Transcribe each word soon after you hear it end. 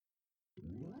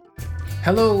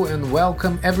Hello and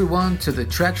welcome everyone to the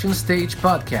Traction Stage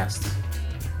podcast.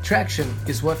 Traction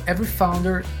is what every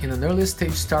founder in an early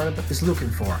stage startup is looking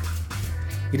for.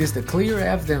 It is the clear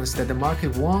evidence that the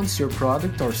market wants your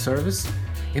product or service,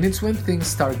 and it's when things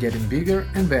start getting bigger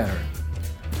and better.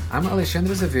 I'm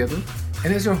Alexandre Azevedo,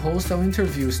 and as your host, I'll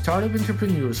interview startup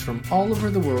entrepreneurs from all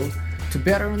over the world to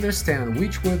better understand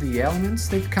which were the elements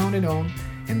they've counted on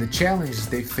and the challenges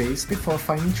they faced before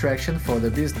finding traction for their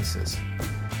businesses.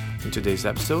 In today's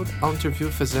episode, I'll interview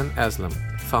Faizan Aslam,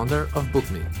 founder of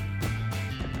BookMe.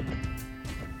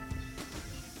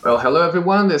 Well, hello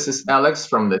everyone. This is Alex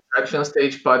from the Traction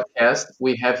Stage podcast.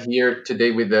 We have here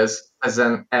today with us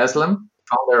Faizan Aslam,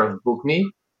 founder of BookMe.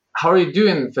 How are you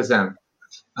doing, Faizan?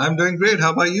 I'm doing great.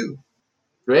 How about you?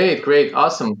 Great,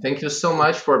 awesome. Thank you so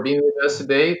much for being with us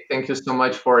today. Thank you so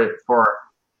much for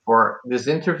this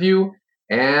interview.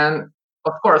 And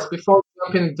of course, before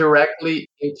jumping directly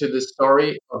into the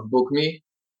story of BookMe,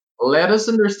 let us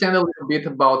understand a little bit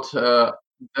about the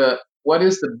what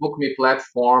is the BookMe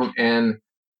platform and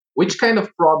which kind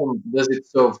of problem does it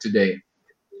solve today?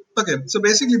 Okay, so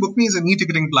basically, BookMe is an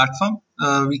e-ticketing platform.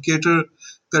 We cater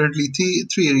currently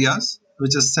three areas,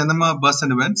 which is cinema, bus,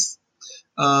 and events.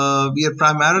 We are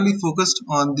primarily focused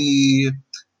on the,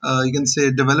 you can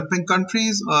say, developing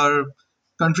countries or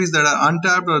countries that are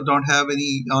untapped or don't have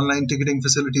any online ticketing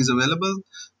facilities available.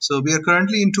 So we are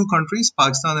currently in two countries,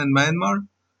 Pakistan and Myanmar.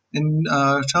 In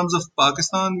terms of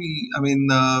Pakistan, we are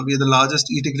the largest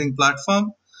e-ticketing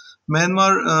platform.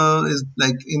 Myanmar is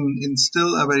like in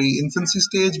still a very infancy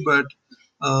stage, but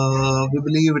we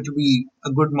believe it will be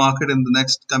a good market in the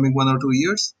next coming 1 or 2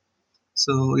 years.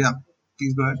 So yeah,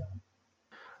 please go ahead.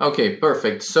 Okay,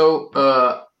 perfect. So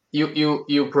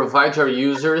you provide your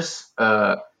users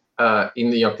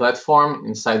in your platform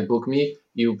inside BookMe.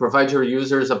 You provide your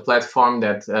users a platform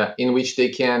that in which they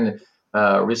can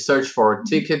research for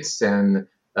tickets and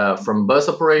from bus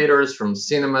operators, from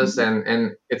cinemas,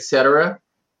 and etc.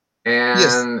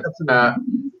 Yes, And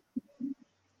absolutely.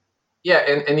 yeah,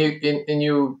 and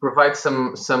you provide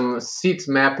some seat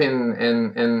mapping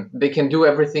and they can do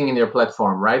everything in your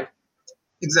platform, right?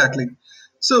 Exactly.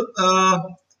 So,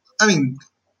 I mean,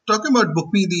 talking about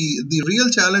BookMe, the real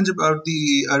challenge about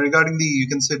the regarding the, you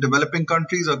can say, developing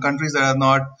countries or countries that are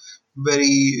not very,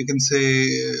 you can say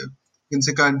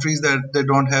countries that they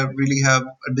don't have really have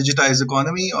a digitized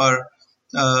economy, or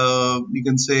you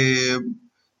can say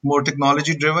more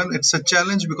technology driven. It's a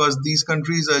challenge because these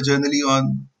countries are generally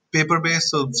on paper based.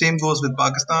 So same goes with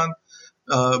Pakistan.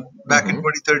 Back in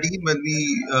Mm-hmm. 2013, when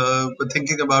we were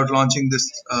thinking about launching this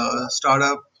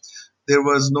startup, there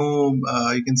was no,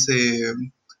 you can say,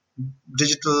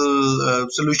 digital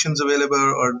solutions available,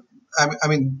 or I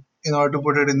mean, in order to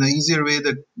put it in the easier way,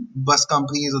 that bus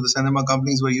companies or the cinema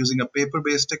companies were using a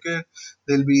paper-based ticket.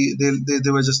 They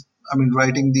were just, I mean,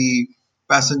 writing the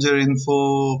passenger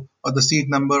info or the seat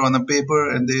number on a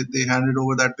paper, and they handed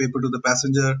over that paper to the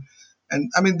passenger.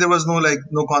 And I mean, there was no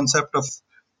concept of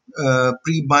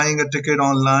pre-buying a ticket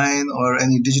online or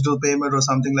any digital payment or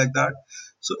something like that.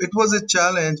 So it was a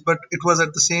challenge, but it was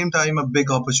at the same time a big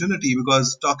opportunity,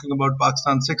 because talking about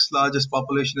Pakistan's sixth largest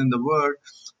population in the world,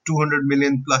 200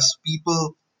 million plus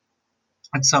people,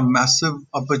 it's a massive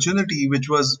opportunity which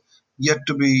was yet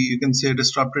to be, you can say,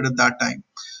 disrupted at that time.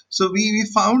 So we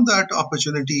found that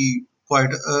opportunity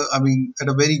quite, at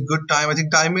a very good time. I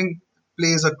think timing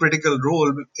plays a critical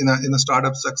role in a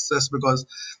startup success, because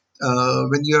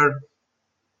when you're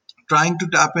trying to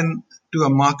tap into a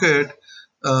market,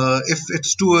 if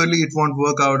it's too early, it won't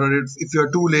work out, or if you're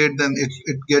too late, then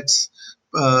it gets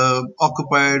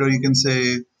occupied, or you can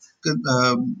say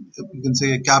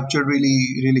captured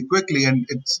really quickly. And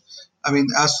it's, I mean,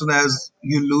 as soon as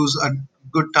you lose a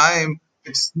good time,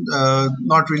 it's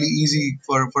not really easy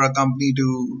for a company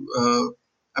to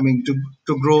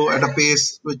to grow at a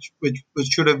pace which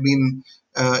should have been,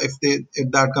 if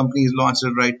that company is launched at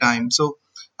the right time. So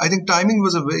I think timing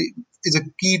is a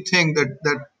key thing that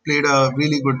played a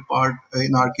really good part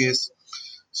in our case.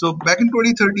 So back in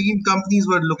 2013, companies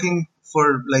were looking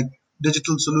for like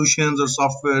digital solutions or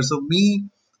software. So me,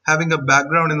 having a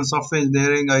background in software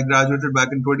engineering, I graduated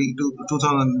back in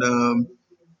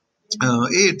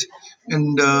 2008,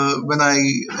 and when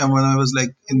I was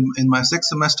like in my sixth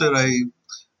semester, I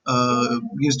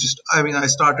I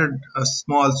started a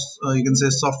small, you can say,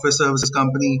 software services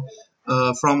company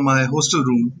from my hostel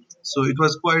room. So it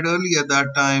was quite early at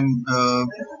that time,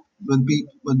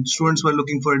 when students were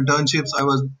looking for internships.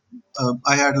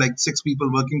 I had like six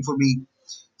people working for me.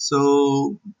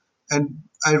 So, and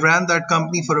I ran that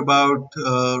company for about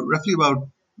roughly about,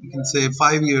 you can say,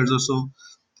 5 years or so,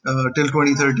 till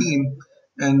 2013,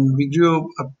 and we grew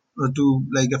up to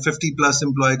like a 50 plus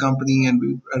employee company,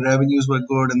 and our revenues were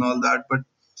good and all that. But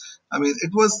I mean,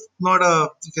 it was not a,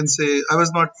 you can say, I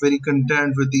was not very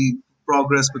content with the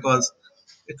progress because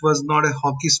it was not a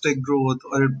hockey stick growth,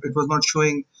 or it was not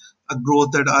showing a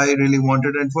growth that I really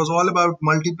wanted. And it was all about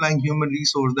multiplying human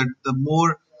resource, that the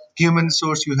more human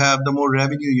resource you have, the more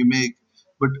revenue you make.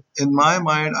 But in my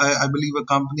mind, I believe a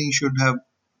company should have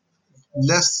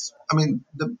less, I mean,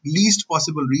 the least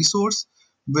possible resource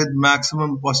with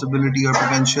maximum possibility or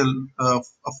potential of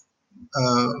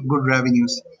good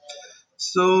revenues.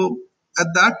 So at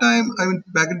that time, I mean,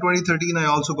 back in 2013, I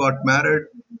also got married,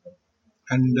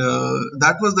 and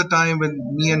that was the time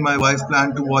when me and my wife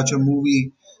planned to watch a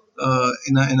movie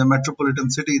in a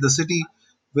metropolitan city. The city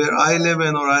where I live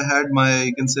in, or I had my,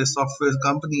 you can say, software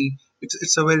company.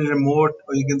 It's a very remote,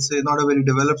 or you can say, not a very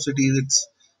developed city.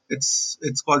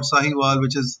 It's called Sahiwal,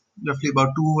 which is roughly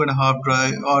about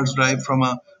 2.5 hours drive from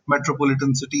a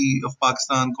metropolitan city of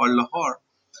Pakistan called Lahore.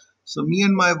 So me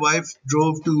and my wife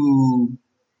drove to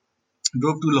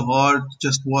Lahore,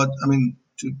 just watch. I mean,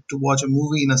 to watch a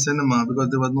movie in a cinema, because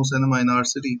there was no cinema in our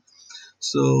city.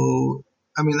 So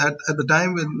I mean, at the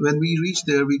time when we reached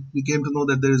there, we came to know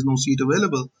that there is no seat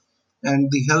available, and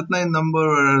the helpline number,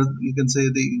 or you can say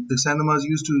the cinemas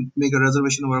used to make a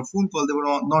reservation over a phone call. They were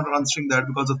not answering that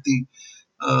because of the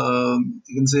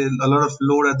you can say a lot of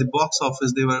load at the box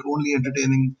office. They were only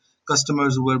entertaining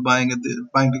customers who were buying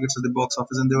tickets at the box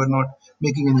office, and they were not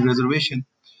making any reservation.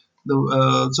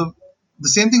 So the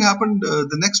same thing happened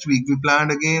the next week. We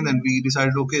planned again, and we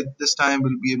decided, okay, this time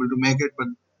we'll be able to make it. But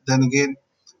then again,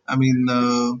 I mean,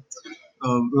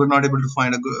 we were not able to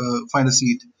find a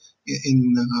seat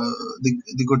in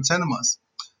the good cinemas.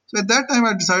 So at that time,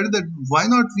 I decided that why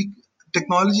not we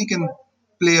technology can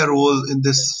play a role in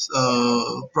this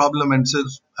problem, and so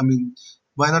I mean,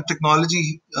 why not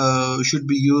technology should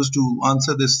be used to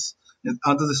answer this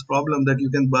problem, that you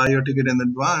can buy your ticket in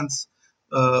advance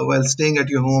while staying at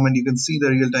your home, and you can see the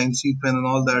real time seat pen and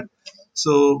all that.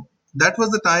 So that was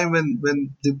the time when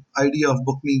the idea of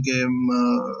BookMe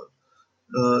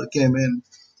came in.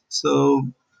 So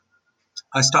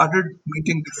I started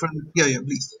meeting different. Yeah, yeah,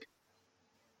 please.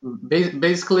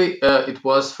 Basically, it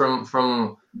was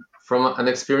from an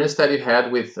experience that you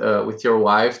had with your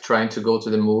wife trying to go to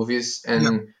the movies,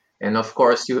 Yeah. and of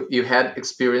course you had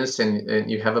experience, and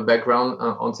you have a background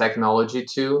on technology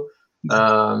too.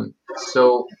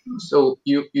 So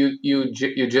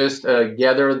you just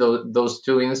gather those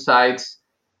two insights,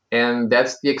 and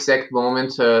that's the exact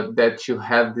moment that you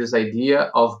have this idea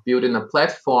of building a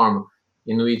platform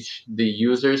in which the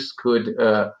users could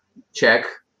check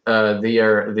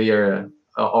their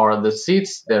or the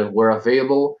seats that were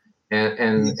available,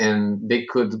 Yes. and they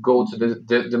could go to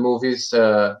the movies,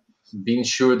 being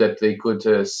sure that they could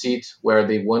sit where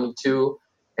they wanted to.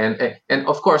 And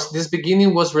of course, this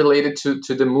beginning was related to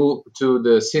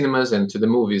the cinemas and to the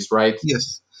movies, right?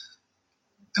 Yes.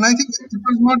 And I think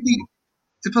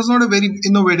it was not a very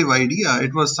innovative idea.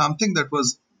 It was something that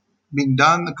was being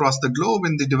done across the globe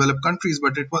in the developed countries,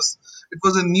 but it was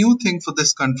a new thing for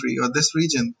this country or this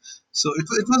region. So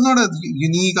it was not a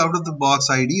unique out of the box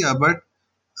idea, but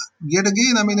yet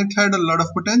again, I mean, it had a lot of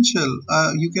potential.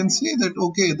 You can say that,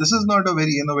 okay, this is not a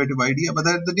very innovative idea, but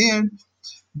at the end,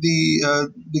 the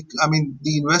I mean,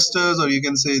 the investors, or you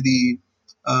can say the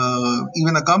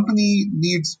even a company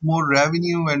needs more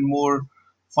revenue and more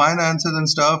finances and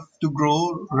stuff to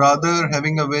grow, rather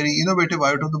having a very innovative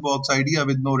out of the box idea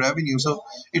with no revenue. So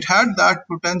it had that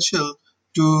potential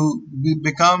to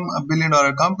become a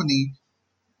billion-dollar company,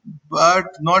 but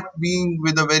not being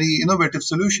with a very innovative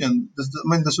solution. I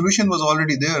mean, the solution was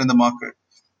already there in the market.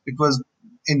 It was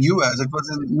in US. It was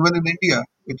even in India.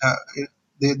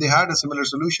 They had a similar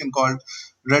solution called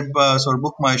Redbus or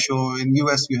Book My Show. In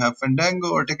US, you have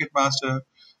Fandango or Ticketmaster,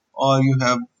 or you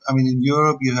have, I mean, in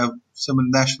Europe, you have some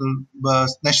National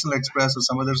Bus, National Express, or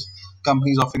some other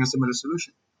companies offering a similar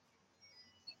solution.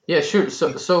 Yeah, sure.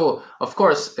 So of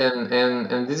course,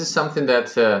 and this is something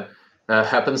that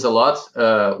happens a lot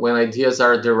when ideas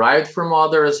are derived from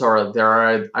others, or there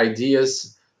are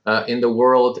ideas in the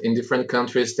world in different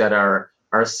countries that are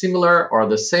similar or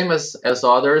the same as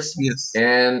others, Yes.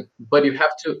 and but you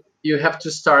have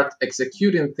to start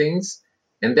executing things,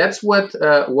 and that's what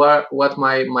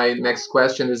my next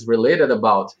question is related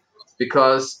about,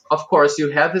 because of course you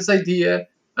have this idea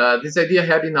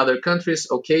had in other countries,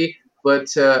 okay, but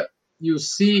you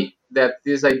see that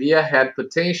this idea had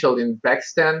potential in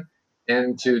Pakistan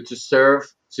and to serve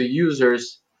to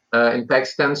users in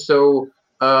Pakistan. So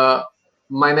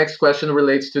my next question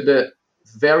relates to the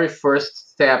very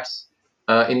first steps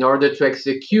in order to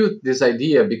execute this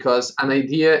idea, because an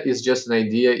idea is just an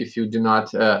idea if you do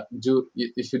not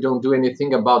if you don't do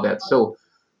anything about that. So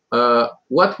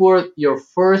what were your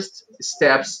first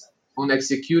steps on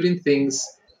executing things?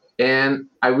 And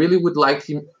I really would like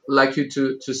you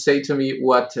to say to me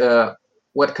what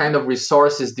kind of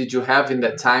resources did you have in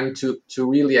that time to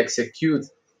really execute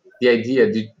the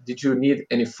idea? Did you need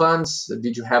any funds?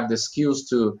 Did you have the skills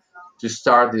to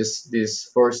start these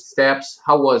first steps?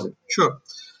 How was it? Sure.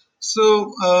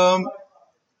 So,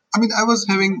 I mean, I was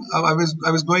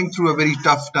going through a very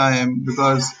tough time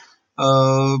because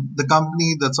the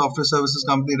company, the software services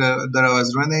company that I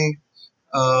was running,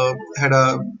 had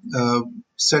a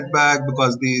setback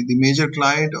because the major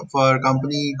client of our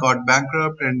company got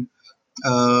bankrupt, and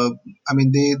uh, I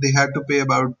mean, they had to pay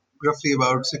about roughly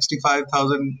about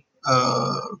 65,000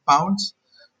 pounds,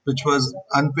 which was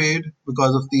unpaid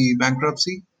because of the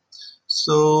bankruptcy.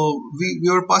 So we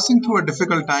were passing through a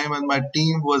difficult time, and my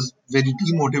team was very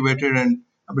demotivated and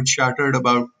a bit shattered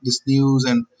about this news.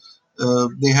 And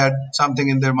they had something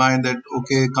in their mind that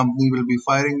okay, company will be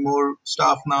firing more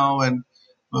staff now, and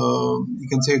you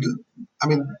can say, I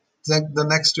mean, the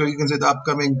next year you can say the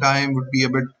upcoming time would be a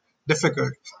bit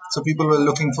difficult. So people were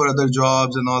looking for other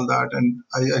jobs and all that, and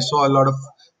I saw a lot of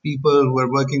people who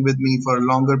were working with me for a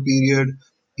longer period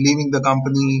leaving the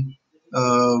company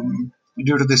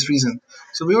due to this reason.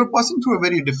 So we were passing through a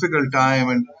very difficult time,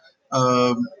 and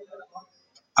um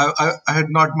I had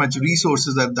not much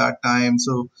resources at that time.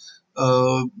 So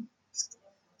uh,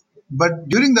 but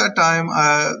during that time,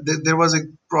 there was a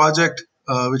project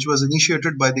which was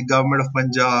initiated by the government of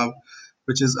Punjab,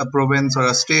 which is a province or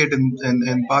a state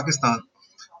in Pakistan.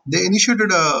 They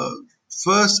initiated a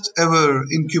first ever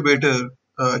incubator,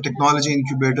 technology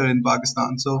incubator in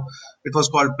Pakistan. So it was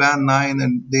called Plan 9,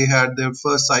 and they had their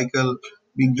first cycle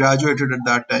being graduated at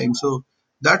that time. So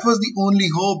that was the only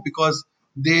hope because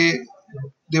they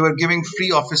they were giving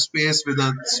free office space with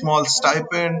a small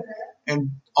stipend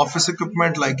and office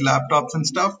equipment like laptops and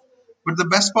stuff. But the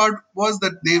best part was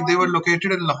that they were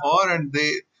located in Lahore, and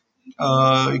they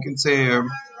you can say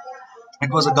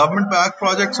it was a government backed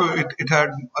project, so it had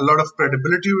a lot of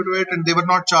credibility to it, and they were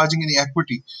not charging any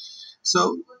equity.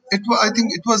 So I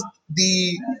think it was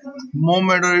the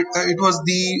moment, or it was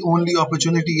the only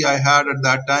opportunity I had at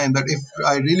that time, that if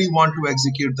I really want to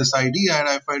execute this idea, and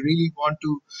if I really want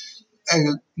to,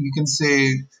 you can say,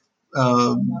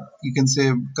 you can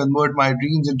say, convert my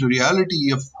dreams into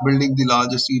reality of building the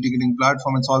largest e-ticketing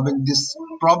platform and solving this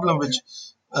problem, which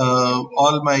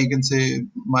all my, you can say,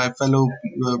 my fellow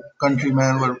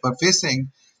countrymen were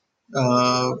facing.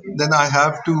 Then I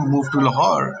have to move to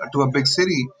Lahore, to a big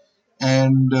city,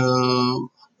 and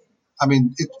I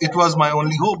mean, it was my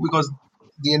only hope because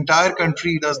the entire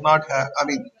country does not have. I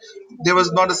mean, there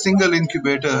was not a single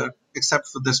incubator except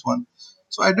for this one.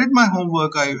 So I did my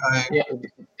homework. Yeah.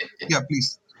 Yeah,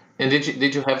 please. And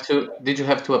did you have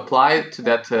to apply to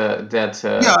that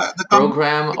Yeah,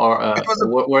 program, or it was a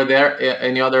were there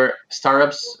any other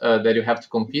startups that you have to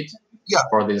compete yeah,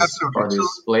 absolutely. for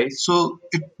this place?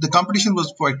 The competition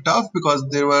was quite tough because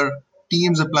there were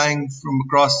teams applying from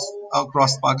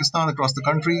across Pakistan, across the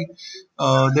country.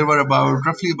 There were about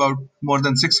roughly about more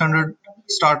than 600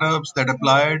 startups that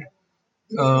applied.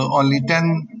 Only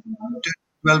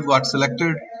 12 got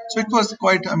selected. So it was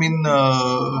quite, I mean,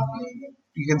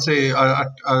 you can say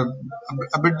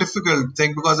a bit difficult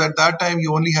thing because at that time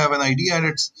you only have an idea, and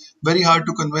it's very hard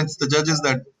to convince the judges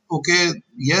that, okay,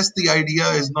 yes, the idea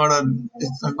is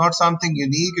it's not something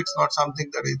unique, it's not something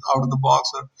that is out of the box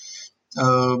or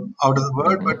out of the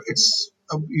world, but Hmm. it's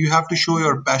you have to show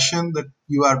your passion, that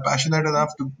you are passionate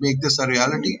enough to make this a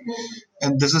reality,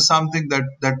 and this is something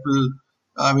that will,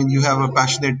 I mean, you have a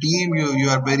passionate team, you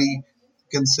are very,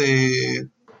 you can say,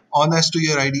 honest to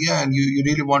your idea, and you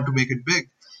really want to make it big.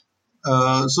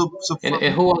 So for And me,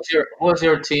 who was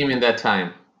your team in that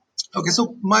time? okay,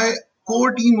 so my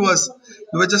core team was,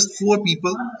 we were just four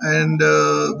people, and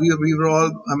we were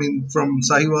all, I mean, from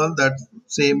Sahiwal, that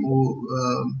same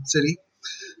city.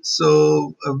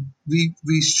 So we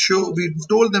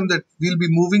told them that we'll be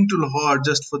moving to Lahore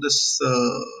just for this,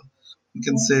 you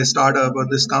can say, startup or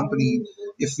this company.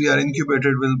 If we are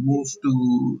incubated, we'll move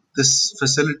to this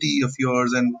facility of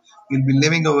yours, and we'll be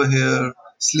living over here,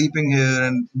 sleeping here,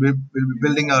 and we'll be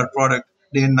building our product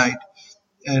day and night.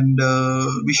 And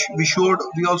we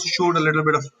also showed a little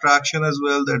bit of traction as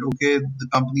well, that okay, the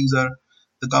companies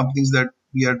that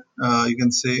we are, you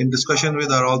can say, in discussion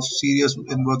with are also serious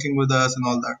in working with us and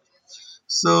all that.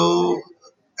 So,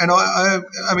 and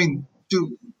I mean,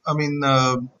 to, I mean,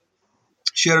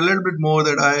 share a little bit more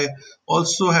that I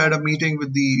also had a meeting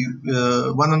with the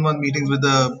one-on-one meetings with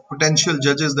the potential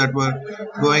judges that were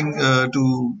going to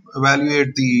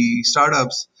evaluate the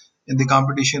startups in the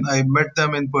competition. I met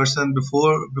them in person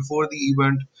before the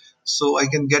event, so I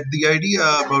can get the idea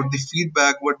about the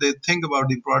feedback, what they think about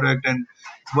the product, and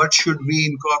what should we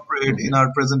incorporate in Mhm. our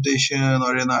presentation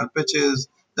or in our pitches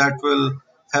that will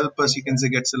help us, you can say,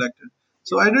 get selected.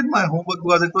 So I did my homework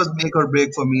because it was make or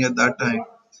break for me at that time.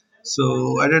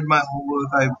 So I did my homework.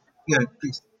 Yeah,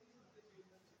 please.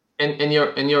 And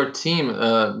your team,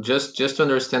 just to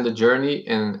understand the journey,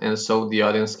 and so the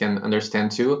audience can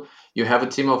understand too. You have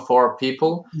a team of 4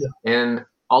 people, Yeah. and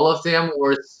all of them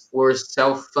were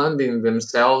self-funding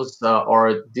themselves, or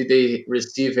did they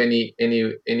receive any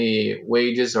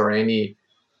wages or any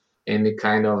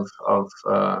kind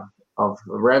of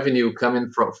revenue coming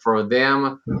for them?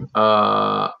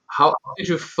 How did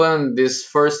you fund these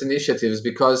first initiatives?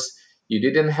 Because you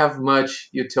didn't have much,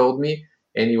 you told me,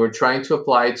 and you were trying to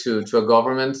apply to a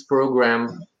government program.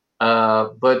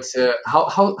 But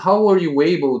how were you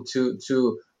able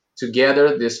to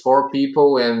gather these 4 people,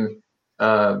 and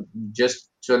uh, just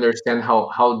to understand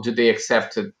how did they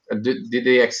accept it? Did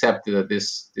they accept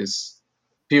this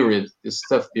period, this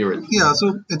tough period? Yeah. So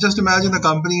just imagine a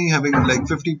company having like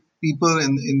 50 people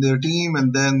in their team,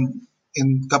 and then in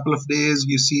a couple of days,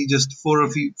 you see just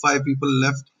five people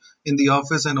left in the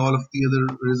office, and all of the other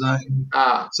resign.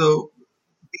 Ah, So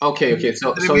okay, okay.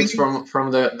 So the so it's remaining,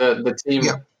 from the team.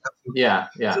 yeah, absolutely. Yeah,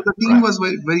 So yeah, the team right. was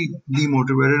very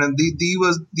demotivated, and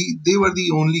they were the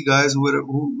only guys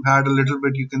who had a little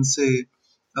bit, you can say,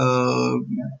 uh,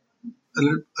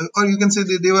 or you can say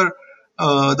they were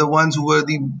the ones who were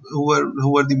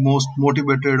the most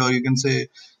motivated, or you can say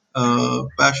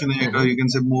passionate, or you Mm-hmm. can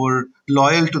say more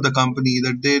loyal to the company,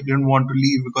 that they didn't want to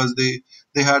leave because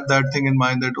they had that thing in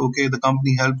mind that okay, the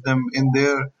company helped them in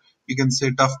their, you can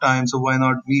say, tough time, so why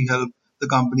not we help the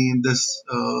company in this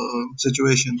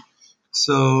situation.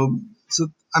 So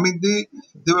I mean,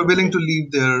 they were willing to Okay.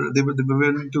 leave they were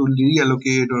willing to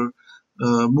reallocate or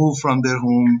move from their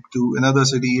home to another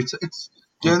city. It's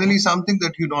generally something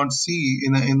that you don't see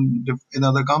in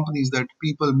other companies, that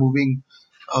people moving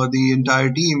the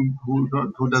entire team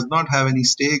who does not have any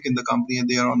stake in the company and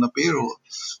they are on the payroll,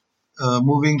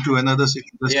 moving to another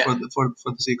city just Yeah. for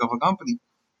the sake of a company.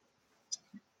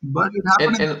 But it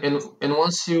happened And in, and and and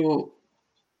once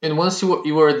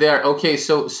you were there, okay.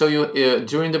 So you,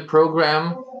 during the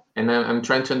program, and I'm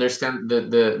trying to understand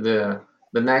the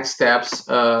next steps.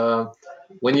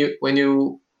 When you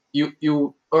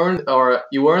earned, or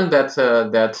you earned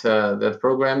that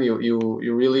program,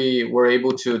 you really were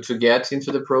able to get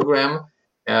into the program,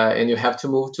 and you have to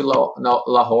move to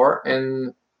Lahore,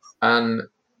 and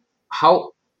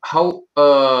how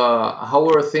how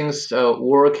were things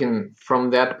working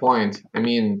from that point? I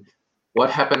mean, what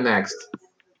happened next?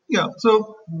 yeah.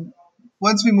 So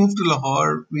once we moved to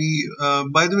Lahore,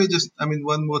 by the way, just I mean,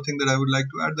 one more thing that I would like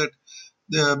to add, that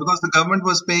because the government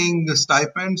was paying a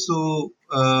stipend, so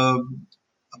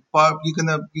you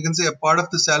can say a part of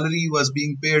the salary was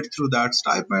being paid through that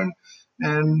stipend,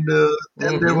 and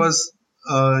then there Mm-hmm. was,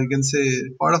 you can say,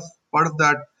 part of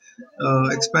that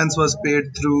expense was paid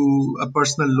through a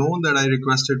personal loan that I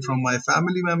requested from my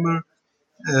family member.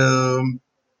 Um,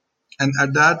 and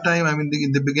at that time, I mean,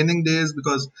 in the beginning days,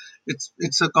 because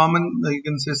it's a common, you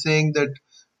can say, saying that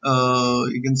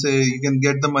you can say you can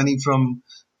get the money from,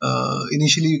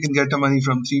 initially you can get the money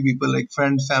from three people, like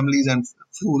friends, families, and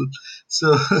fool.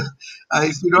 So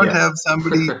if you don't Yeah. have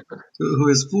somebody who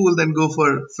is fool, then go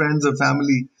for friends or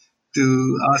family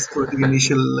to ask for the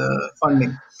initial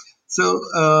funding. So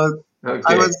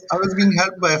Okay. I was being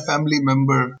helped by a family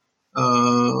member,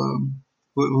 uh,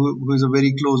 who is a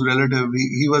very close relative.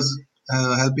 He was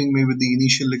helping me with the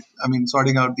initial, I mean,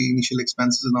 sorting out the initial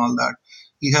expenses and all that.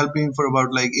 He helped me for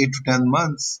about like 8 to 10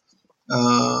 months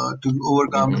to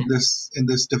overcome Mm-hmm. in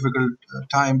this difficult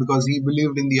time, because he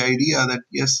believed in the idea that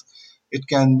yes, it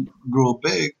can grow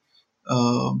big.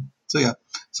 So yeah.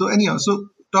 So anyhow, so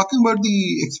talking about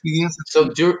the experience So,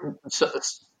 itself.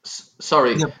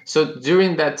 sorry. Yeah. So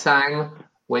during that time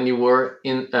when you were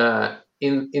in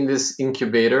this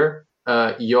incubator,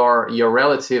 your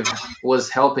relative was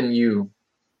helping you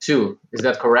too. Is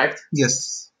that correct?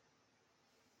 Yes.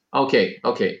 Okay.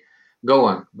 Okay. Go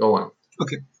on. Go on.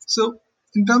 Okay. So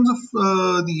in terms of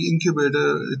the incubator,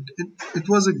 it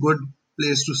was a good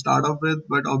place to start off with,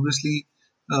 but obviously,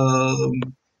 um,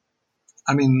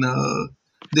 I mean,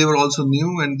 they were also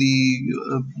new, and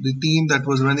the team that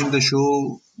was running the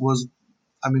show was,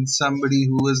 I mean, somebody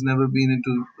who has never been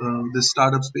into the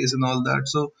startup space and all that.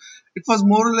 So it was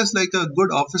more or less like a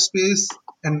good office space,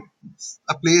 and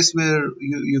a place where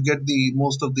you get the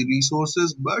most of the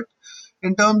resources. But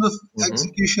in terms of Hmm.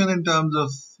 execution, in terms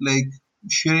of like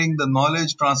sharing the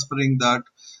knowledge, transferring that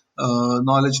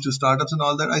knowledge to startups and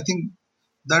all that, I think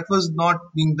that was not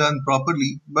being done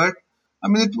properly. But I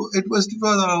mean, it was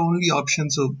our only option,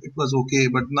 so it was okay.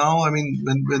 But now, I mean,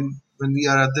 when we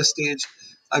are at this stage,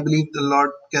 I believe a lot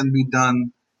can be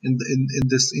done in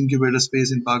this incubator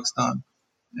space in Pakistan.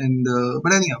 And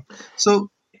but anyhow, so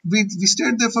we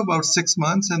stayed there for about 6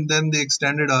 months, and then they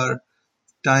extended our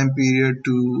time period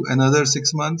to another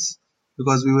 6 months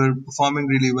because we were performing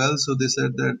really well. So they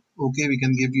said that okay, we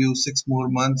can give you 6 more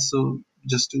months. So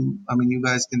just to, I mean, you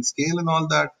guys can scale and all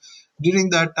that.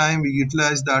 During that time, we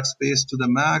utilized that space to the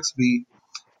max. We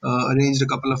arranged a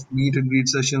couple of meet and greet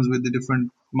sessions with the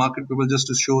different market people just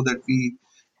to show that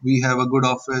we have a good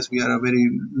office, we are a very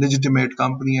legitimate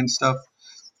company and stuff.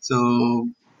 So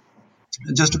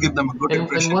just to give them a good And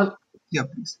impression. what Yeah,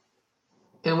 please.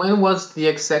 and when was the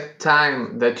exact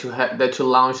time that you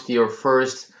launched your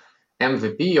first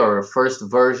MVP or first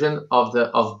version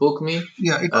of Book Me?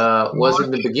 Yeah, it was Was it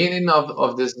March. the beginning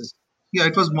of this? Yeah,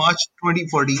 it was March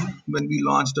 2014 when we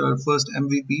launched our first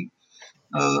MVP.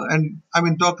 And I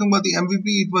mean, talking about the MVP,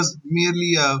 it was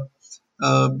merely a,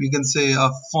 you can say, a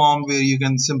form where you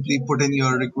can simply put in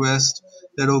your request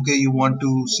that okay, you want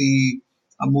to see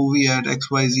a movie at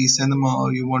XYZ cinema,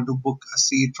 or you want to book a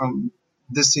seat from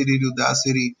this city to that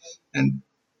city, and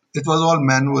it was all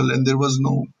manual, and there was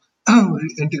no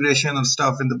integration of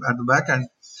stuff in the at the back end,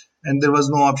 and there was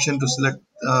no option to select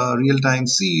real time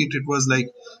seat. It was like,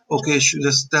 okay,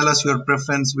 just tell us your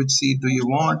preference, which seat do you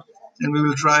want, and we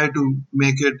will try to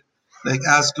make it like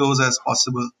as close as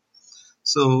possible.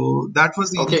 So that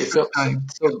was the Okay, initial so time.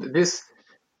 so this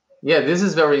yeah, this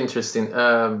is very interesting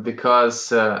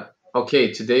because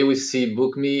okay, today we see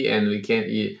Book Me and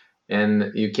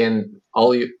and you can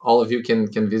all of you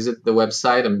can visit the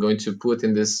website. I'm going to put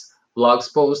in this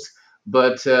blogs post.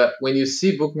 But when you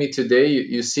see Book Me today,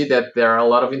 you see that there are a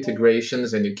lot of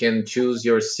integrations, and you can choose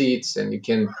your seats, and you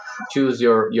can choose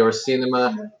your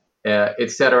cinema,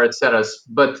 et cetera, et cetera.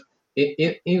 But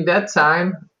in that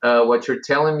time, what you're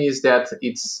telling me is that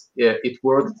it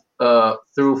worked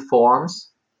through forms,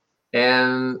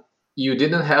 and you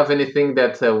didn't have anything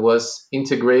that was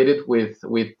integrated with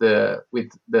the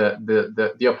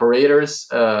operators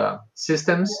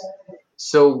systems.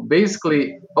 So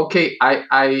basically, okay,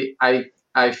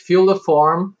 I fill the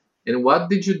form, and what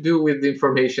did you do with the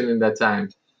information in that time?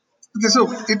 Okay,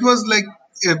 so it was like,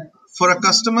 uh, for a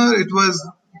customer, it was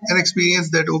an experience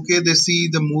that okay, they see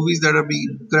the movies that are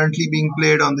currently being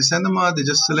played on the cinema. They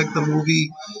just select the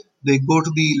movie. They go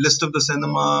to the list of the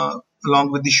cinema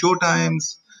along with the show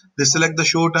times. They select the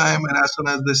show time, and as soon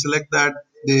as they select that,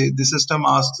 the system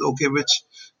asks, okay, which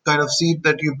kind of seat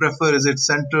that you prefer? Is it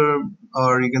center,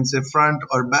 or you can say front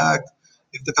or back?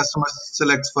 If the customer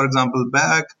selects, for example,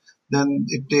 back, then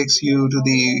it takes you to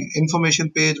the information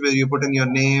page where you put in your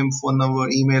name, phone number,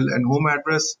 email, and home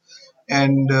address.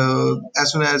 And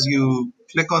as soon as you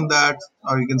click on that,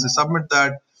 or you can say submit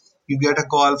that, you get a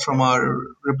call from our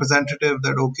representative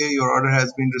that okay, your order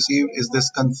has been received. Is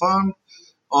this confirmed?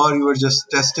 Or you were just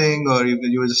testing, or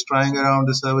you were just trying around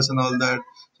the service and all that.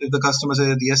 So if the customer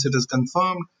says yes, it is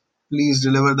confirmed, please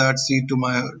deliver that seat to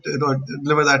my, or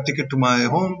deliver that ticket to my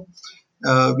home.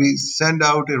 We send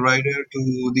out a rider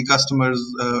to the customer's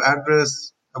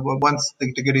address. Once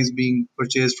the ticket is being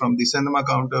purchased from the cinema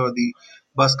counter or the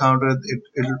bus counter,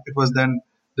 it was then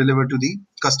delivered to the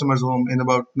customer's home in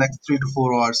about next 3 to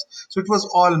 4 hours. So it was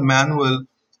all manual,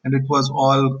 and it was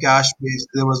all cash based.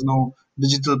 There was no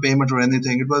digital payment or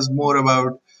anything. It was more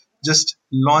about just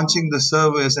launching the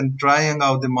service and trying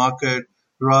out the market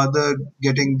rather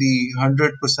getting the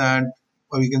 100%,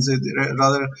 or you can say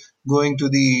rather going to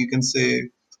the, you can say,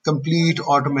 complete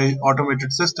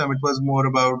automated system. It was more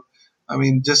about, I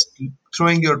mean, just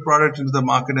throwing your product into the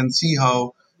market and see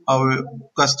how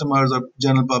customers or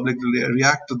general public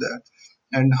react to that,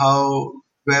 and how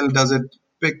well does it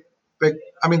pick pick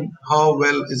I mean, how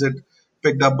well is it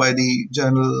picked up by the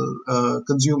general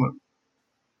consumer.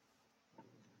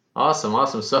 Awesome,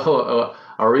 awesome. So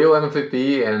a real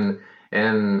MVP, and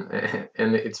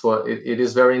and it's what it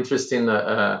is very interesting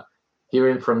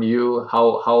hearing from you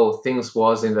how things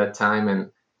was in that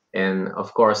time, and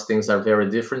of course things are very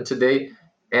different today.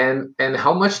 And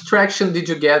how much traction did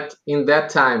you get in that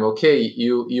time? Okay,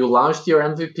 you launched your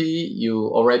MVP. You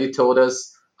already told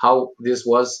us how this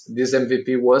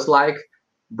MVP was like,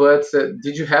 but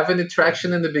did you have any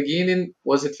traction in the beginning?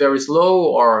 Was it very slow,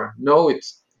 or no?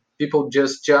 It's people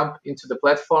just jump into the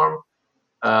platform.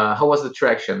 How was the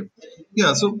traction?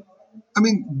 Yeah, so I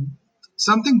mean,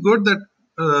 something good that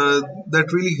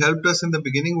that really helped us in the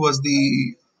beginning was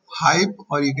the hype,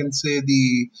 or you can say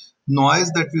the noise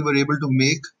that we were able to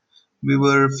make. We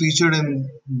were featured in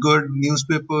good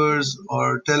newspapers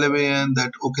or television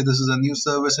that okay, this is a new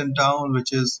service in town,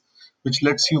 which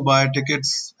lets you buy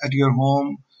tickets at your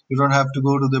home. You don't have to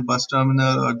go to the bus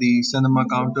terminal or the cinema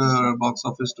counter or box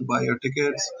office to buy your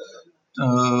tickets.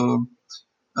 Uh,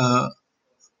 uh,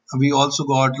 we also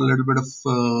got a little bit of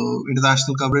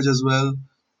international coverage as well.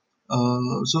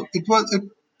 So it was,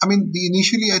 I mean, the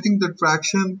initially I think the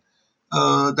traction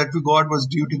that we got was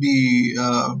due to the,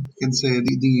 you can say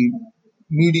the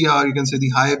media, or you can say the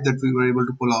hype that we were able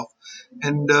to pull off.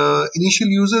 And initial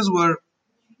users were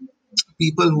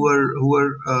people who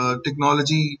are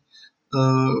technology,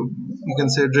 you can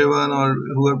say driven, or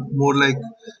who are more like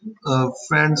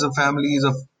friends or families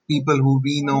of people who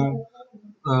we know.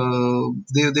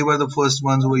 They were the first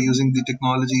ones who were using the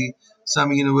technology.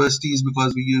 Some universities,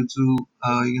 because we used to,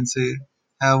 you can say,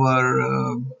 have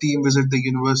our team visit the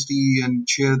university and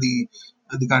share the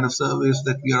kind of service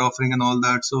that we are offering and all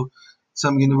that. So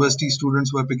some university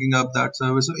students were picking up that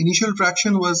service. So initial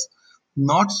traction was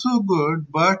not so good,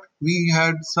 but we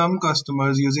had some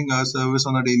customers using our service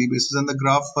on a daily basis, and the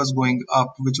graph was going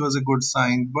up, which was a good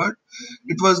sign. But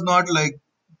it was not like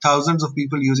thousands of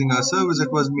people using our service.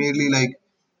 It was merely like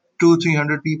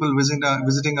 200-300 people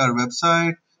visiting our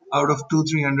website. Out of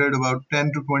 200-300, about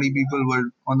 10 to 20 people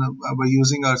were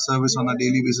using our service on a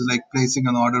daily basis, like placing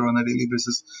an order on a daily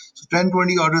basis. So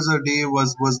 10-20 orders a day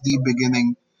was the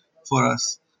beginning for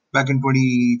us back in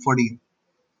 2014.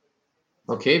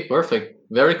 Okay, perfect.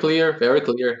 Very clear, very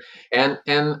clear. And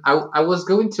I was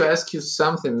going to ask you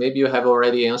something. Maybe you have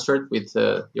already answered with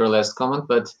your last comment,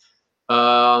 but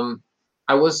um,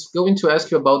 I was going to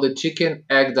ask you about the chicken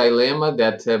egg dilemma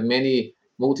that many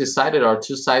multi-sided or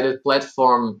two-sided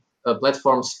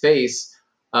platforms face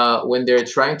when they're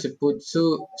trying to put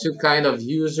two kind of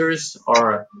users,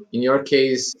 or in your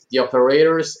case, the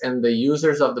operators and the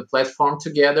users of the platform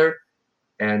together,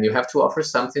 and you have to offer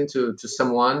something to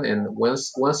someone, and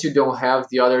once you don't have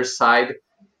the other side,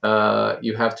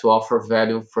 you have to offer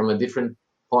value from a different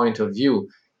point of view.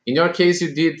 In your case,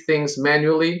 you did things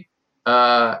manually,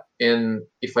 and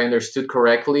if I understood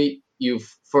correctly, you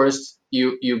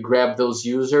grab those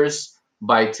users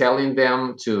by telling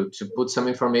them to put some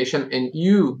information, and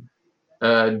you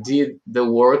did the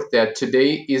work that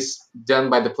today is done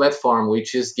by the platform,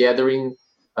 which is gathering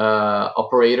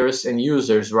operators and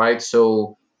users, right?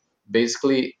 So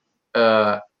basically,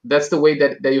 that's the way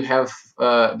that you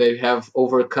have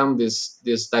overcome this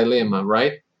dilemma,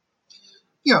 right?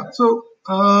 Yeah. So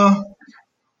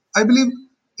I believe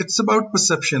it's about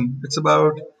perception. It's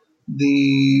about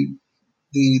the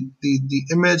the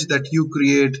image that you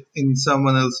create in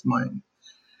someone else's mind.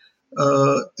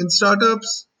 In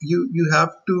startups, you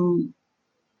have to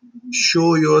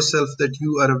show yourself that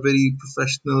you are a very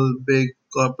professional, big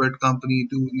corporate company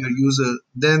to your user.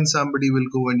 Then somebody will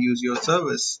go and use your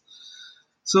service.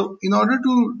 So in order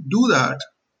to do that,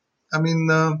 I mean,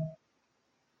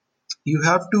 you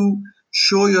have to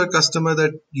show your customer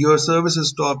that your service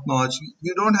is top notch.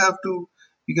 You don't have to,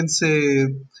 you can say,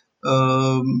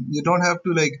 you don't have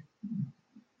to like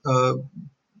uh,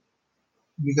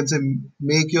 you can say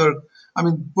make your, I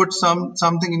mean, put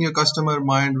something in your customer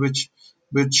mind which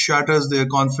shatters their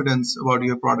confidence about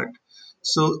your product.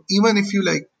 So even if you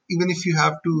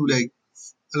have to like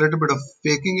a little bit of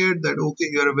faking it that okay,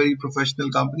 you're a very professional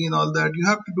company and all that, you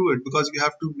have to do it because you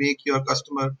have to make your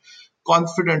customer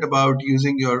confident about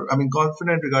using your, I mean,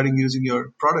 confident regarding using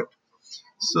your product.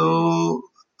 So,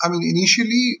 I mean,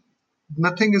 initially,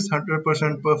 nothing is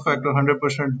 100% perfect or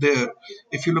 100% there.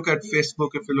 If you look at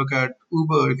Facebook, if you look at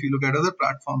Uber, if you look at other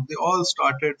platforms, they all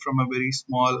started from a very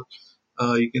small,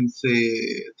 you can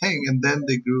say, thing, and then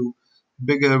they grew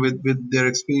bigger with their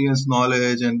experience,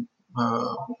 knowledge, and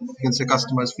you can say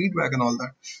customers' feedback and all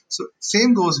that. So,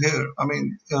 same goes here. I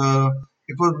mean,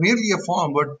 it was merely a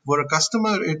form, but for a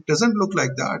customer, it doesn't look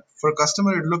like that. For a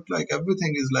customer, it looked like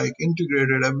everything is like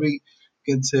integrated. Every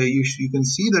can say you can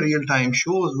see the real time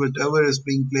shows, whatever is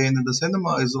being played in the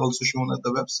cinema is also shown at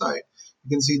the website. You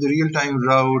can see the real time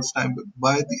routes time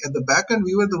by the at the back end.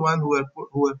 We were the one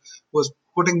who was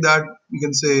putting that, you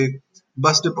can say,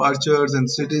 bus departures and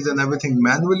cities and everything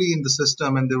manually in the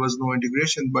system, and there was no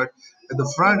integration. But at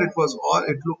the front, it was all,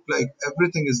 it looked like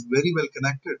everything is very well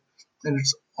connected. And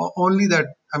it's only that,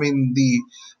 I mean,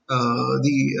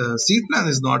 the seat plan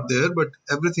is not there, but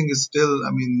everything is still,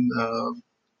 I mean,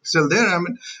 still there. I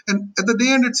mean, and at the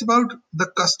day end, it's about the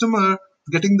customer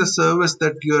getting the service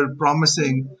that you're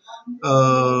promising,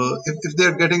 if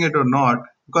they're getting it or not.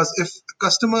 Because if a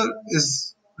customer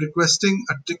is requesting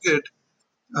a ticket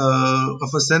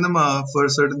of a cinema for a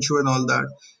certain show and all that.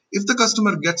 If the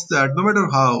customer gets that, no matter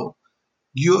how,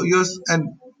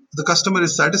 and the customer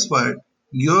is satisfied,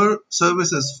 your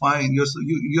service is fine.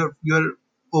 You're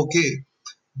okay.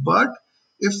 But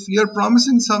if you're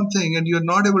promising something and you're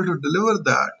not able to deliver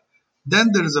that,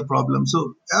 then there is a problem.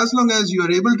 So as long as you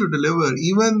are able to deliver,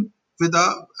 even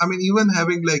without, I mean, even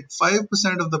having like 5%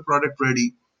 of the product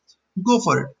ready, go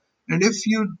for it. And if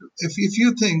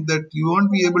you think that you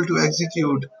won't be able to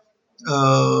execute,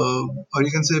 or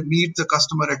you can say meet the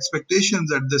customer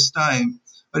expectations at this time,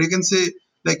 or you can say,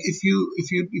 like,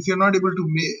 if you're not able to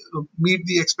meet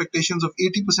the expectations of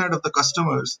 80% of the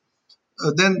customers,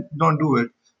 then don't do it.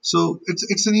 So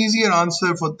it's an easier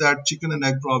answer for that chicken and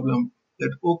egg problem.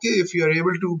 That okay, if you are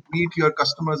able to meet your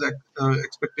customers'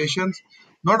 expectations,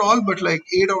 not all, but like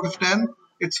 8 out of 10,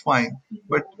 it's fine.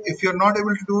 But if you're not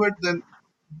able to do it, then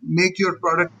make your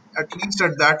product at least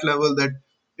at that level that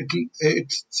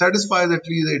it satisfies at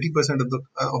least 80%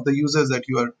 of the users that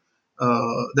you are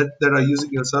that are using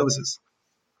your services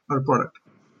or product.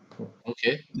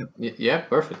 Okay. Yeah. Yeah,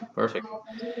 perfect, perfect.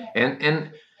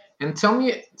 And and tell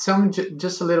me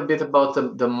just a little bit about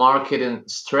the marketing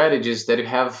strategies that you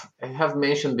have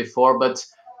mentioned before. But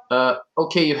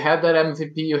okay, you had that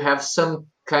MVP, you have some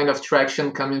kind of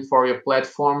traction coming for your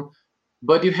platform,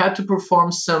 but you had to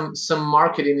perform some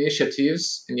market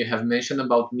initiatives, and you have mentioned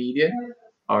about media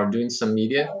or doing some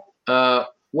media.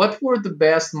 What were the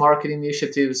best market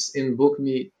initiatives in Book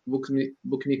Me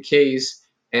case,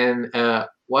 and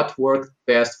what worked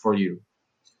best for you?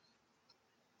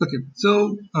 Okay,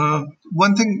 so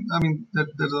one thing, I mean, that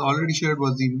I already shared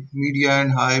was the media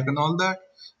and hype and all that,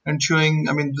 and showing,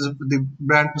 I mean, the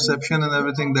brand perception and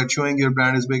everything, that showing your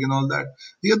brand is big and all that.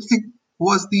 The other thing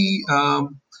was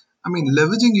I mean,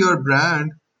 leveraging your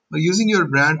brand or using your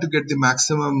brand to get the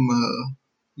maximum,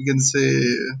 you can say,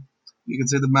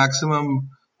 the maximum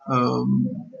um,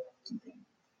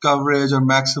 coverage or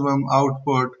maximum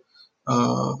output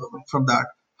uh, from that.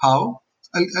 How?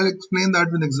 I'll explain that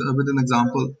with an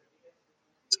example.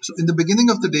 So in the beginning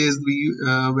of the days,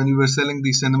 when we were selling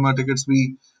the cinema tickets,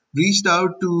 we reached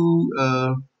out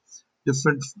to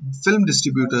different film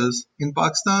distributors in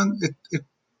Pakistan.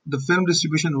 The film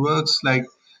distribution works like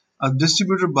a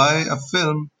distributor buy a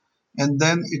film, and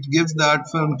then it gives that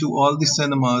film to all the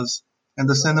cinemas, and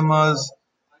the cinemas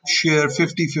share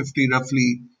 50-50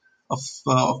 roughly of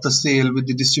the sale with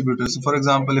the distributor. So for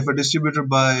example, if a distributor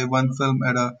buy one film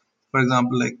at a, for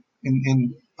example, like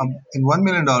in $1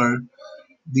 million,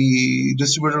 the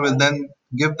distributor will then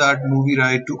give that movie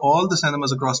right to all the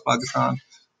cinemas across Pakistan,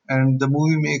 and the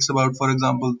movie makes about, for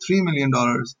example, $3 million.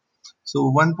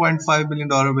 So $1.5 million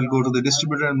will go to the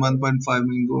distributor, and 1.5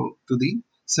 million go to the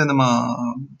cinema,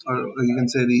 or you can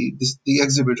say the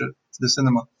exhibitor, the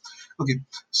cinema. Okay,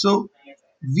 so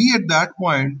we at that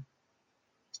point,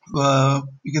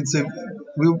 you can say,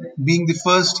 we being the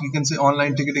first, you can say,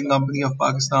 online ticketing company of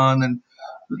Pakistan, and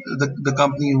the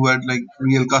company who had like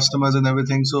real customers and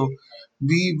everything. So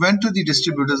we went to the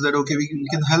distributors that okay, we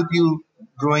can help you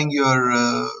growing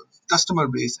your customer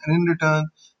base, and in return,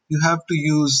 you have to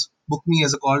use Book Me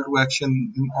as a call to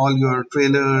action in all your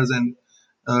trailers and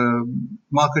uh,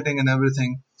 marketing and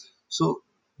everything. So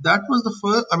that was the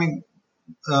first. I mean,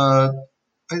 uh,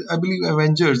 I believe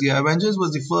Avengers. Yeah, Avengers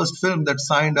was the first film that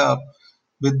signed up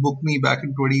with Book Me back in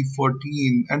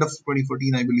 2014, end of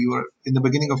 2014, I believe, or in the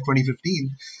beginning of 2015.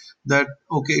 That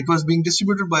okay, it was being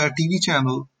distributed by a TV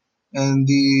channel, and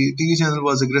the TV channel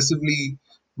was aggressively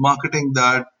marketing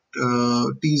that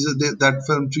that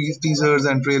film teasers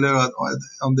and trailer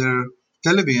on their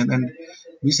television, and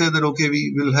we said that okay,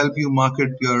 we will help you market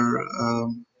your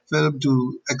film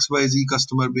to XYZ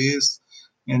customer base,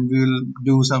 and we will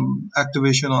do some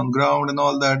activation on ground and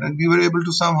all that, and we were able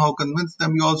to somehow convince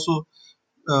them. We also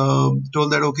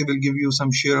told that okay, we'll give you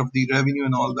some share of the revenue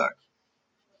and all that.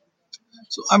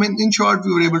 So I mean, in short,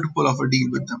 we were able to pull off a deal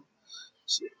with them.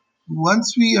 So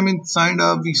once we, I mean, signed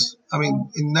up, I mean,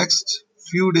 in next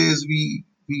few days, we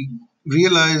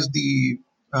realized the,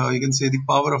 you can say, the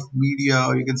power of media,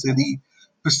 or you can say the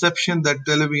perception that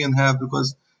television have,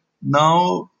 because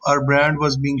now our brand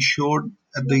was being showed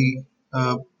at the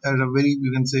at a very,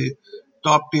 you can say,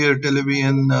 top tier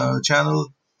television channel,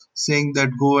 saying that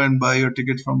go and buy your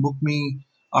ticket from Book Me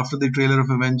after the trailer of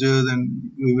Avengers,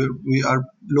 and our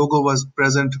logo was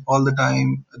present all the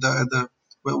time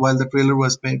while the trailer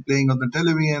was playing on the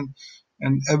television,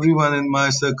 and everyone in my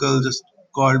circle just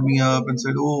called me up and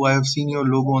said, "Oh, I have seen your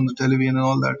logo on the television and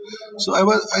all that." So I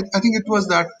think it was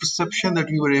that perception that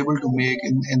we were able to make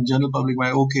in general public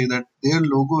by okay, that their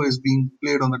logo is being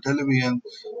played on the television,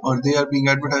 or they are being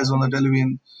advertised on the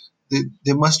television.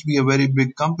 they must be a very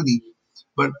big company.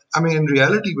 But I mean, in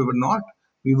reality, we were not.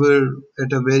 We were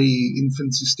at a very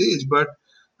infancy stage. But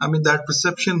I mean, that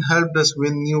perception helped us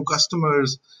win new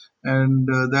customers, and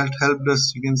that helped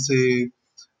us, you can say,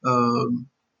 um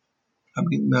I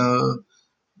mean,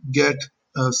 get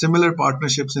similar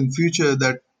partnerships in future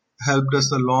that helped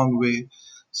us a long way.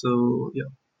 So yeah.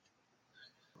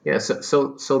 Yeah,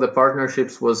 so the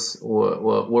partnerships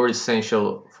were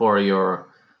essential for your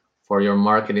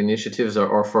market initiatives,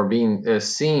 or for being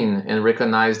seen and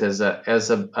recognized as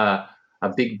a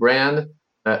big brand,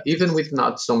 even with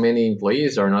not so many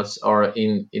employees, or not, or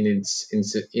in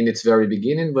its very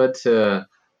beginning, but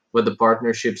the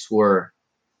partnerships were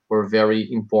very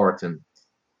important.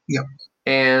 Yeah.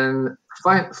 And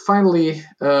finally,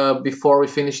 before we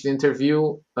finish the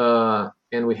interview,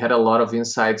 and we had a lot of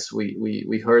insights,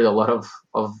 we heard a lot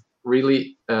of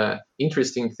really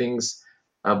interesting things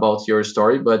about your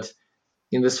story. But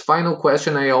in this final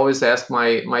question, I always ask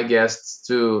my guests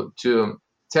to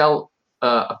tell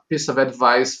a piece of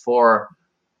advice for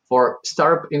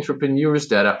startup entrepreneurs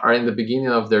that are in the beginning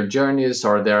of their journeys,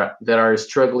 or that are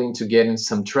struggling to get in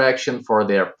some traction for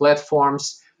their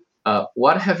platforms.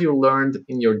 What have you learned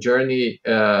in your journey,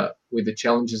 with the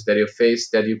challenges that you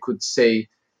faced, that you could say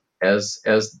as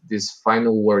these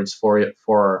final words for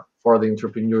the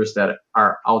entrepreneurs that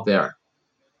are out there?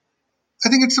 I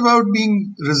think it's about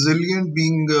being resilient,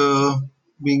 being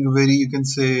very, you can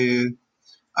say,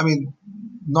 I mean,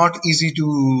 not easy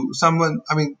to someone.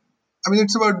 I mean,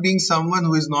 it's about being someone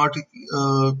who is not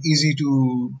easy to,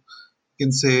 you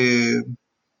can say,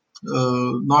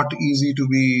 not easy to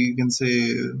be, you can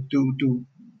say, to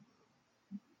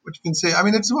what you can say. I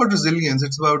mean, it's about resilience.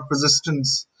 It's about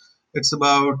persistence. It's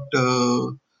about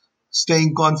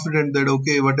staying confident that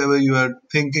okay, whatever you are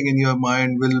thinking in your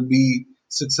mind will be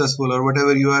successful, or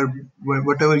whatever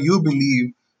you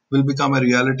believe will become a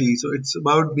reality. So it's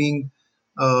about being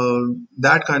uh,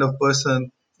 that kind of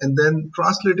person, and then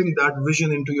translating that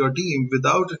vision into your team.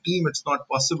 Without a team, it's not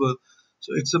possible.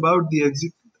 So it's about the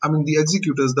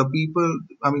executors, the people,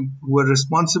 I mean, who are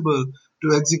responsible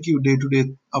to execute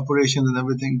day-to-day operations and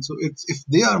everything. So it's if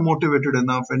they are motivated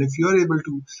enough, and if you are able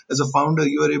to, as a founder,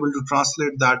 you are able to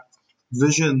translate that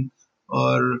vision,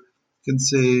 or can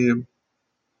say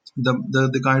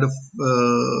the kind of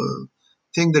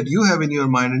thing that you have in your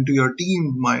mind into your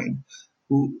team mind,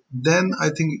 then I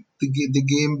think the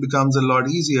game becomes a lot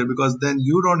easier, because then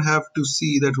you don't have to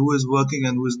see that who is working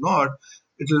and who is not.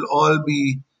 It will all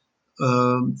be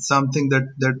something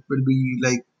that will be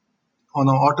like on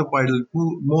an autopilot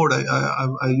mode.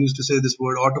 I used to say this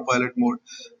word autopilot mode.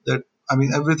 That I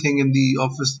mean everything in the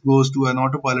office goes to an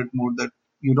autopilot mode. That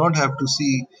you don't have to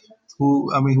see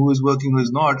who is working, who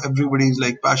is not. Everybody is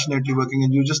like passionately working,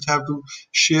 and you just have to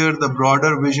share the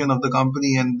broader vision of the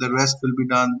company, and the rest will be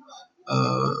done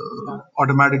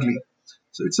automatically.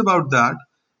 So it's about that.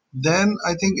 Then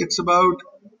I think it's about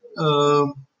uh,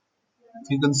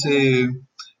 you can say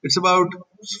it's about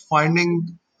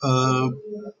finding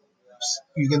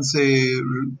you can say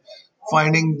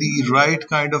finding the right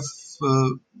kind of uh,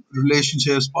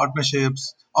 relationships,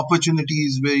 partnerships,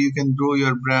 opportunities where you can grow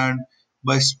your brand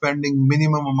by spending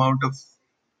minimum amount of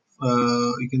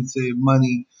you can say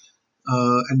money,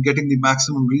 and getting the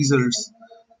maximum results.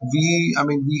 We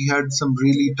had some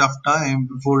really tough time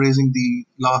before raising the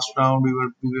last round. We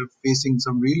were facing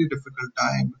some really difficult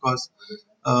time, because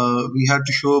we had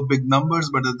to show big numbers,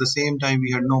 but at the same time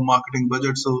we had no marketing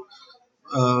budget. So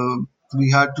uh, we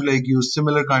had to like use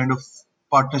similar kind of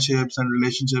partnerships and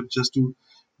relationships just to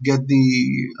get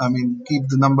keep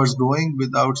the numbers growing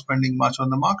without spending much on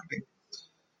the marketing.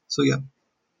 So yeah.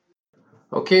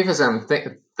 Okay, Fazan,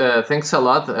 thanks a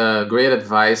lot. Great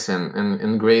advice,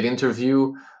 and great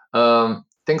interview.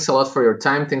 Thanks a lot for your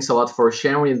time. Thanks a lot for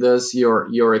sharing with us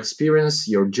your experience,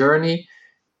 your journey,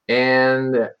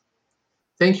 and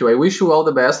thank you. I wish you all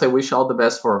the best. I wish all the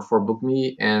best for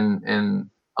BookMe, and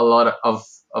a lot of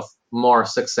more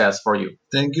success for you.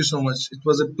 Thank you so much. It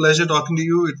was a pleasure talking to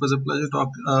you. It was a pleasure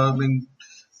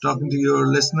talking to your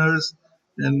listeners,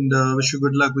 and wish you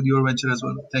good luck with your venture as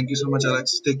well. Thank you so much,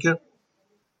 Alex. Take care.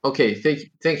 Okay,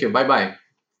 thank you. Bye bye.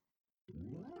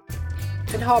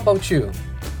 And how about you?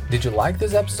 Did you like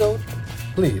this episode?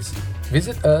 Please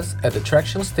visit us at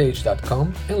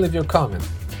thetractionstage.com and leave your comment.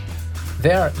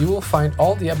 There you will find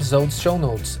all the episode's show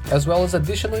notes, as well as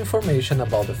additional information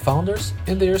about the founders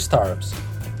and their startups.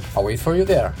 I'll wait for you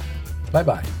there. Bye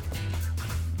bye.